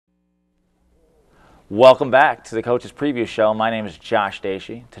Welcome back to the Coach's Preview Show. My name is Josh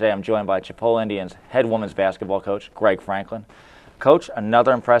Dacey. Today I'm joined by Chipola Indians head women's basketball coach, Greg Franklin. Coach,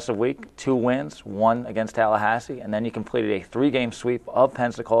 another impressive week. 2 wins, 1 against Tallahassee, and then you completed a 3-game sweep of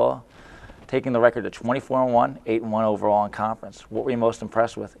Pensacola, taking the record to 24-1, 8-1 overall in conference. What were you most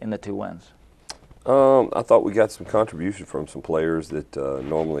impressed with in the 2 wins? I thought we got some contribution from some players that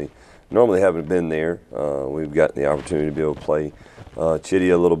normally haven't been there. We've gotten the opportunity to be able to play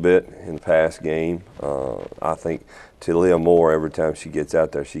Chitty a little bit in the past game. I think Talia Moore, every time she gets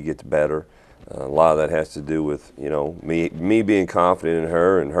out there, she gets better. A lot of that has to do with me being confident in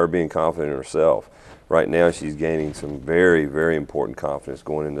her and her being confident in herself. Right now, she's gaining some very, very important confidence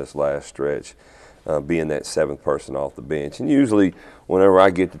going in this last stretch, being that 7th person off the bench. And usually, whenever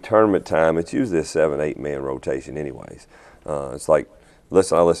I get to tournament time, it's usually a 7-8 man rotation, anyways. It's like, I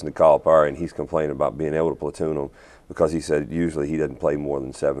listen to Kyle Power, and he's complaining about being able to platoon them because he said usually he doesn't play more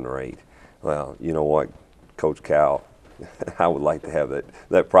than 7 or 8. Well, you know what, Coach Cal, I would like to have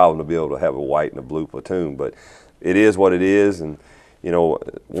that problem to be able to have a white and a blue platoon, but it is what it is. And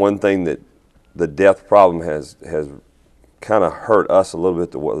one thing that the depth problem has kind of hurt us a little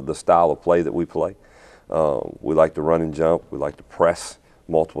bit, the style of play that we play. We like to run and jump. We like to press,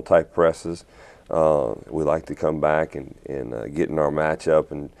 multiple type presses. We like to come back and get in our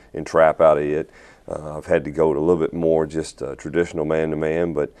matchup and trap out of it. I've had to go to a little bit more just traditional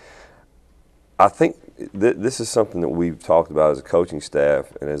man-to-man, but I think this is something that we've talked about as a coaching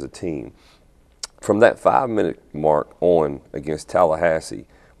staff and as a team. From that 5-minute mark on against Tallahassee,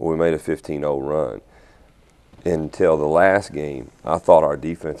 where we made a 15-0 run, until the last game, I thought our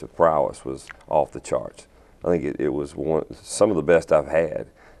defensive prowess was off the charts. I think it was some of the best I've had,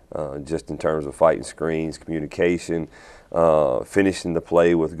 just in terms of fighting screens, communication, finishing the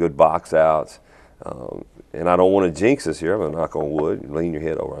play with good box outs. And I don't want to jinx us here. I'm going to knock on wood. Lean your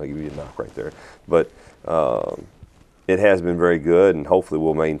head over. I'll give you a knock right there. But it has been very good, and hopefully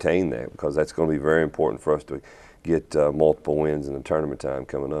we'll maintain that because that's going to be very important for us to get multiple wins in the tournament time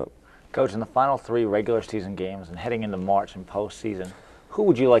coming up. Coach, in the final 3 regular season games and heading into March and postseason, who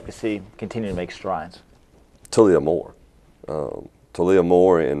would you like to see continue to make strides? Talia Moore. Talia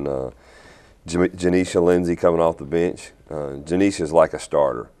Moore and Janisha Lindsay coming off the bench. Janisha's like a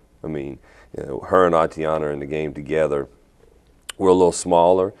starter. I mean, her and Atiana are in the game together. We're a little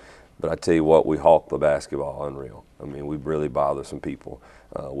smaller, but I tell you what, we hawk the basketball unreal. I mean, we really bother some people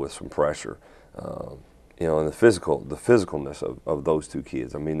with some pressure. And the physicalness of those 2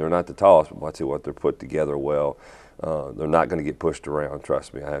 kids. I mean, they're not the tallest, but I tell you what, they're put together well. They're not going to get pushed around,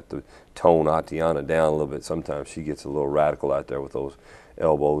 trust me. I have to tone Atiana down a little bit. Sometimes she gets a little radical out there with those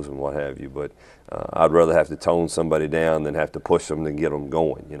elbows and what have you, but I'd rather have to tone somebody down than have to push them and get them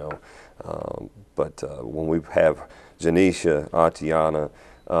going, But when we have Janisha, Atiana,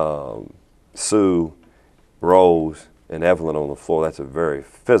 Sue, Rose, and Evelyn on the floor, that's a very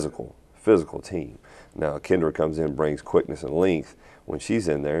physical team. Now, Kendra comes in and brings quickness and length when she's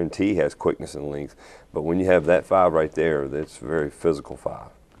in there, and T has quickness and length. But when you have that 5 right there, that's a very physical 5.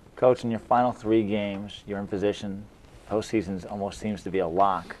 Coach, in your final 3 games, you're in position. Postseason almost seems to be a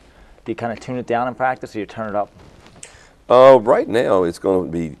lock. Do you kind of tune it down in practice, or you turn it up? Right now, it's going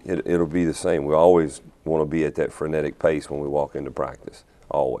to be it'll be the same. We always want to be at that frenetic pace when we walk into practice,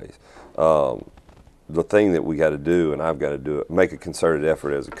 always. The thing that we got to do, and I've got to do it, make a concerted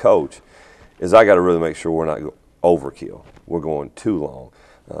effort as a coach, is I got to really make sure we're not overkill. We're going too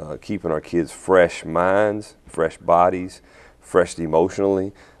long. Keeping our kids fresh minds, fresh bodies, fresh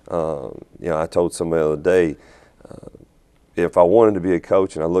emotionally. I told somebody the other day, if I wanted to be a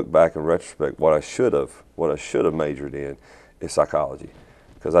coach and I look back in retrospect, what I should have majored in is psychology.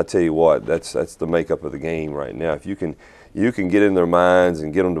 Because I tell you what, that's the makeup of the game right now. If you can get in their minds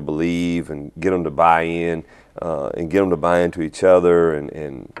and get them to believe and get them to buy in and get them to buy into each other,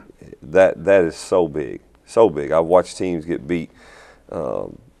 and that is so big, so big. I've watched teams get beat.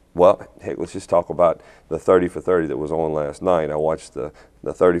 Well, heck, let's just talk about the 30 for 30 that was on last night. I watched the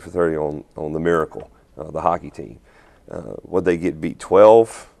 30 for 30 on the Miracle, the hockey team. Would they get beat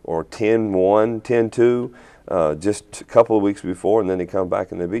 12 or 10-1, 10-2 just a couple of weeks before, and then they come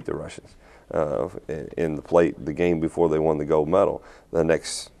back and they beat the Russians in the game before they won the gold medal the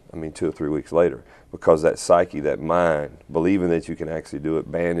next, 2 or 3 weeks later, because that psyche, that mind, believing that you can actually do it,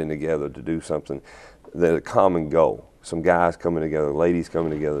 banding together to do something, that a common goal. Some guys coming together, ladies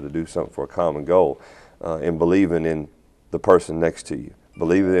coming together to do something for a common goal, and believing in the person next to you,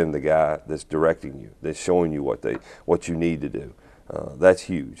 believing in the guy that's directing you, that's showing you what you need to do. That's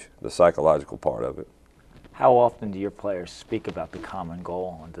huge, the psychological part of it. How often do your players speak about the common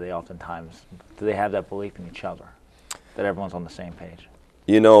goal, and do they have that belief in each other, that everyone's on the same page?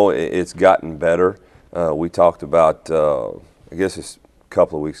 It's gotten better. we talked about, I guess it's a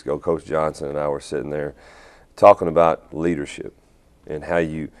couple of weeks ago, Coach Johnson and I were sitting there talking about leadership and how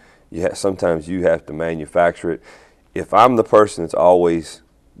sometimes you have to manufacture it. If I'm the person that's always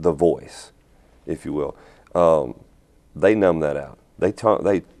the voice, if you will, they numb that out. They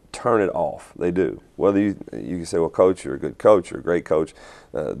turn it off. They do. Whether you can say, well, coach, you're a good coach, you're a great coach.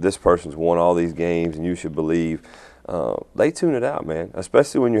 This person's won all these games, and you should believe. They tune it out, man,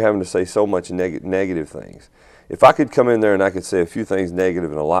 especially when you're having to say so much negative things. If I could come in there and I could say a few things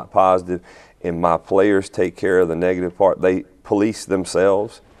negative and a lot positive, and my players take care of the negative part, they police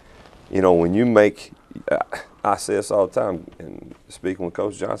themselves. You know, when you make I say this all the time, and speaking with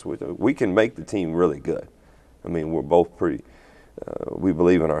Coach Johnson, we can make the team really good. I mean, we're both pretty, we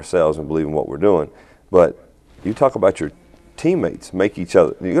believe in ourselves and believe in what we're doing. But you talk about your teammates make each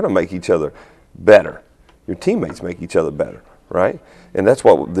other, you're going to make each other better. Your teammates make each other better, right? And that's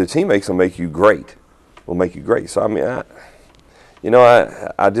what the teammates will make you great, So, I mean, I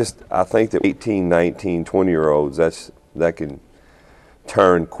think that 18, 19, 20-year-olds, that can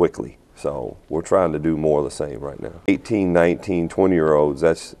turn quickly. So we're trying to do more of the same right now. 18, 19, 20-year-olds,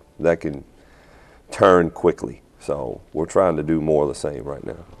 that can turn quickly. So we're trying to do more of the same right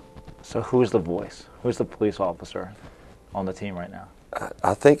now. So who's the voice? Who's the police officer on the team right now?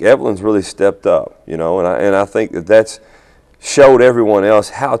 I think Evelyn's really stepped up, you know, and I think that's showed everyone else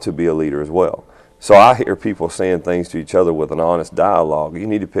how to be a leader as well. So I hear people saying things to each other with an honest dialogue. You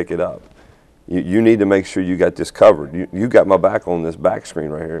need to pick it up. You need to make sure you got this covered. You got my back on this back screen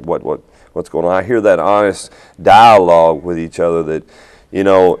right here. What's going on? I hear that honest dialogue with each other that, you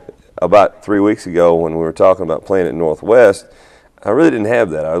know, about 3 weeks ago when we were talking about playing at Northwest, I really didn't have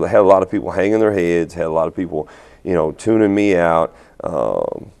that. I had a lot of people hanging their heads, had a lot of people, you know, tuning me out,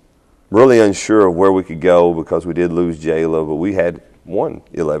 really unsure of where we could go because we did lose Jayla, but we had won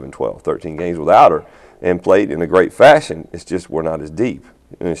 11, 12, 13 games without her and played in a great fashion. It's just we're not as deep.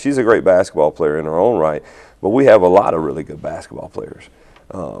 And she's a great basketball player in her own right, but we have a lot of really good basketball players.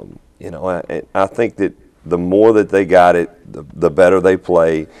 You know, I think that the more that they got it, the better they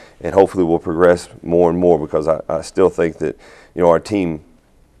play, and hopefully we'll progress more and more because I still think that, you know, our team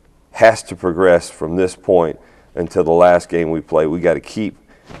has to progress from this point until the last game we play. We got to keep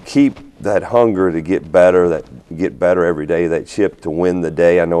that hunger to get better every day, that chip to win the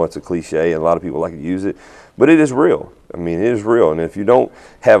day. I know it's a cliche and a lot of people like to use it, but it is real. I mean, it is real. And if you don't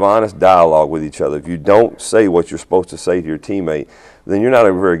have honest dialogue with each other, if you don't say what you're supposed to say to your teammate, then you're not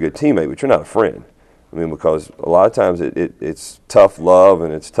a very good teammate, but you're not a friend. I mean, because a lot of times it's tough love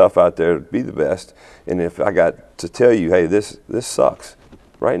and it's tough out there to be the best. And if I got to tell you, hey, this sucks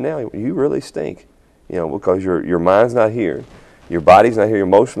right now, you really stink, you know, because your mind's not here, your body's not here,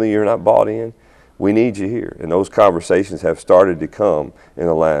 emotionally you're not bought in. We need you here. And those conversations have started to come in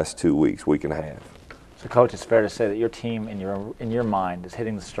the last 2 weeks, week and a half. So, Coach, it's fair to say that your team, in your mind, is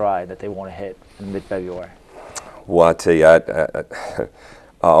hitting the stride that they want to hit in mid-February. Well, I tell you, I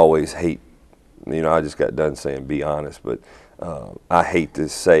always hate, you know, I just got done saying be honest, but I hate to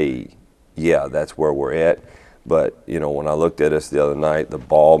say, yeah, that's where we're at. But, you know, when I looked at us the other night, the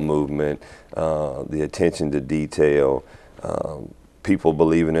ball movement, the attention to detail, people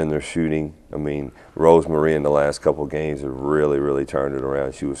believing in their shooting. I mean, Rosemary in the last couple of games have really, really turned it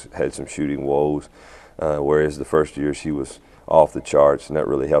around. She had some shooting woes. Whereas the first year she was off the charts, and that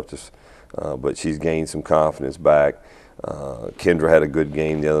really helped us. But she's gained some confidence back. Kendra had a good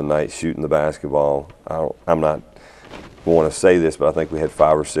game the other night shooting the basketball. I'm not want to say this, but I think we had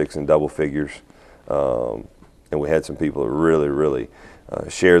 5 or 6 in double figures. And we had some people that really, really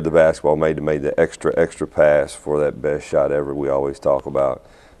shared the basketball, made the extra pass for that best shot ever we always talk about.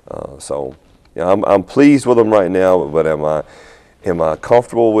 So, yeah, I'm pleased with them right now, but am I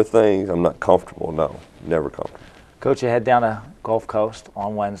comfortable with things? I'm not comfortable, no. Never comfortable. Coach, you head down to Gulf Coast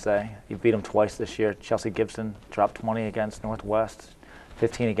on Wednesday. You beat them twice this year. Chelsea Gibson dropped 20 against Northwest,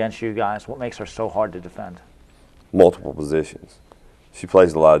 15 against you guys. What makes her so hard to defend? Multiple positions. She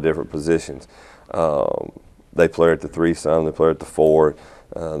plays a lot of different positions. They play her at the 3 some, they play her at the 4.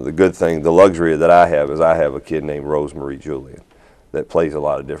 The good thing, the luxury that I have is I have a kid named Rosemary Julian that plays a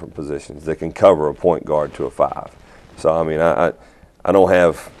lot of different positions that can cover a point guard to a 5. So, I mean, I don't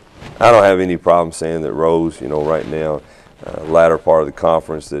have any problem saying that Rose, you know, right now, latter part of the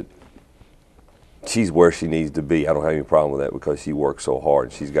conference, that she's where she needs to be. I don't have any problem with that because she works so hard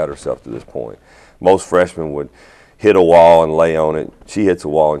and she's got herself to this point. Most freshmen would hit a wall and lay on it. She hits a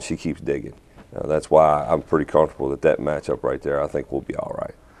wall and she keeps digging. That's why I'm pretty comfortable that matchup right there, I think we'll be all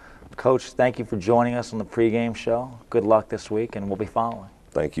right. Coach, thank you for joining us on the pregame show. Good luck this week, and we'll be following.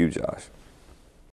 Thank you, Josh.